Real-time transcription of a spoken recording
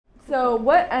So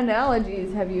what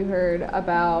analogies have you heard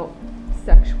about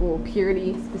sexual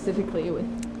purity, specifically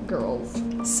with girls?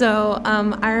 So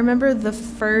I remember the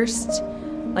first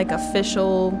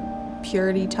official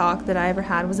purity talk that I ever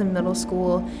had was in middle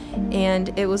school, and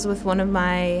it was with one of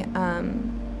my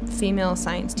female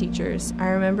science teachers. I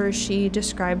remember she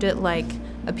described it like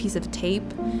a piece of tape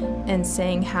and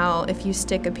saying how if you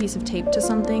stick a piece of tape to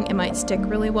something, it might stick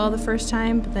really well the first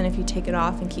time, but then if you take it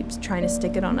off and keep trying to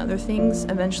stick it on other things,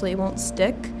 eventually it won't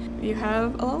stick. You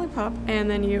have a lollipop and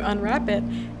then you unwrap it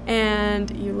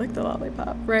and you lick the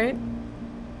lollipop, right?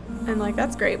 And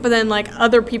that's great. But then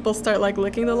other people start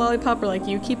licking the lollipop, or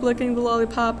you keep licking the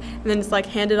lollipop, and then it's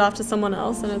hand it off to someone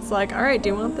else, and it's all right, do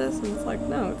you want this? And it's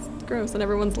no, it's gross, and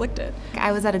everyone's licked it.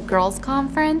 I was at a girls'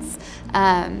 conference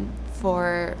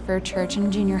for church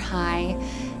in junior high,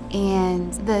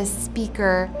 and the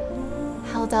speaker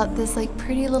held out this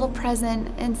pretty little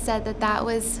present and said that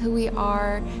was who we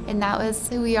are, and that was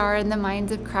who we are in the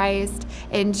minds of Christ,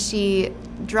 and she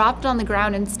dropped on the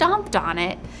ground and stomped on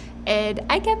it, and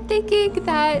I kept thinking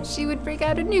that she would bring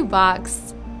out a new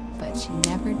box, but she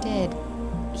never did.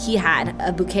 He had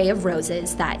a bouquet of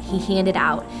roses that he handed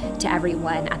out to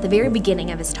everyone at the very beginning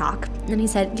of his talk. And then he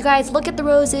said, you guys look at the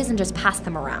roses and just pass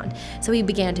them around. So he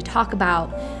began to talk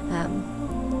about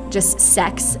just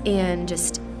sex and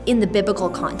just in the biblical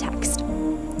context.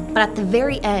 But at the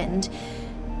very end,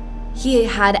 he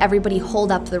had everybody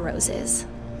hold up the roses.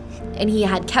 And he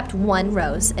had kept one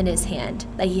rose in his hand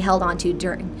that he held onto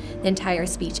during the entire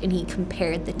speech, and he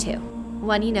compared the two.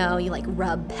 One, you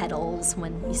rub petals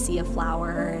when you see a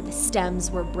flower, the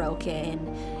stems were broken,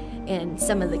 and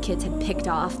some of the kids had picked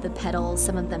off the petals,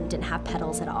 some of them didn't have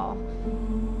petals at all.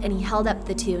 And he held up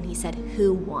the two and he said,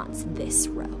 who wants this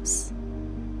rose?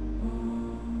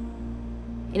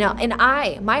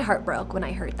 And my heart broke when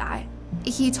I heard that.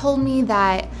 He told me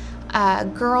that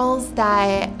girls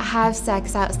that have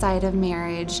sex outside of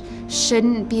marriage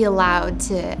shouldn't be allowed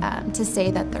to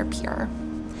say that they're pure.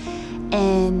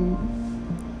 And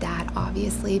that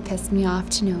obviously pissed me off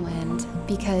to no end,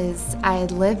 because I had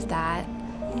lived that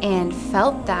and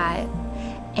felt that,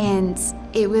 and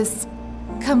it was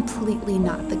completely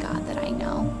not the God that I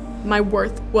know. My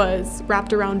worth was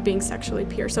wrapped around being sexually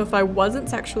pure. So if I wasn't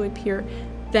sexually pure,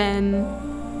 then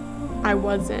I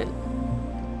wasn't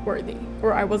worthy,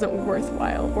 or I wasn't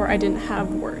worthwhile, or I didn't have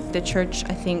worth. The church,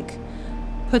 I think,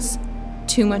 puts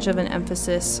too much of an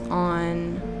emphasis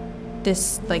on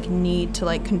this need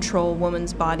to control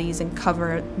women's bodies and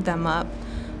cover them up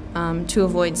to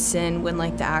avoid sin, when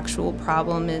the actual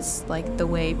problem is the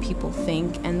way people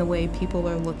think and the way people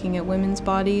are looking at women's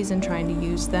bodies and trying to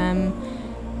use them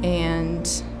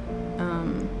and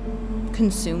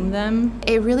consume them.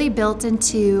 It really built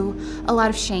into a lot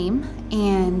of shame,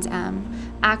 and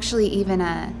actually even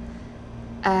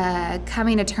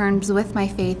coming to terms with my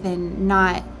faith and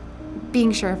not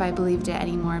being sure if I believed it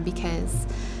anymore, because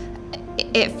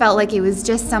it felt like it was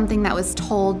just something that was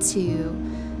told to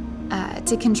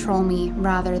control me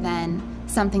rather than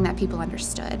something that people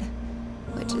understood,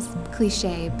 which is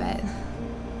cliche, but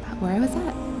where I was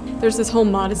at. There's this whole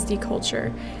modesty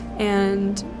culture,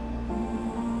 and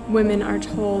women are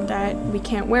told that we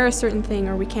can't wear a certain thing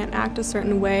or we can't act a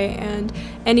certain way, and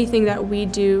anything that we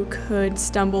do could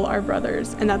stumble our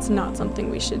brothers, and that's not something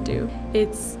we should do.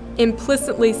 It's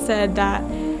implicitly said that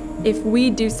if we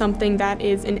do something that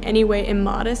is in any way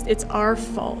immodest, it's our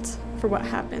fault for what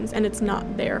happens, and it's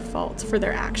not their fault for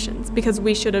their actions, because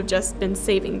we should have just been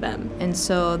saving them. And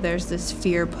so there's this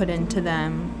fear put into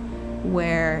them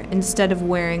where instead of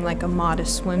wearing a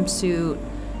modest swimsuit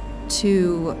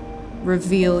to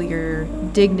reveal your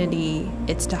dignity,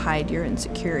 it's to hide your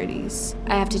insecurities.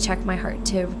 I have to check my heart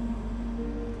to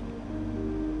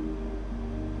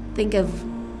think of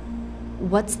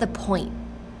what's the point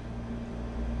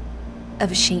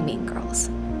of shaming girls?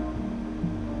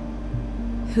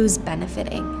 Who's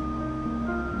benefiting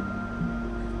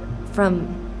from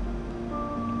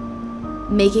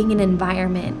making an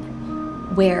environment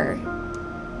where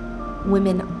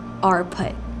women are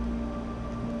put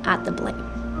at the blame?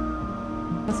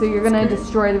 So you're going to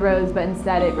destroy the rose, but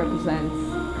instead it represents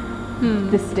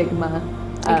the stigma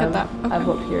of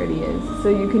what purity is. So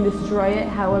you can destroy it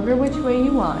however which way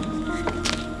you want.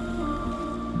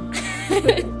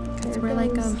 We're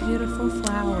like a beautiful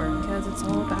flower, because it's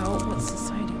all about what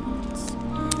society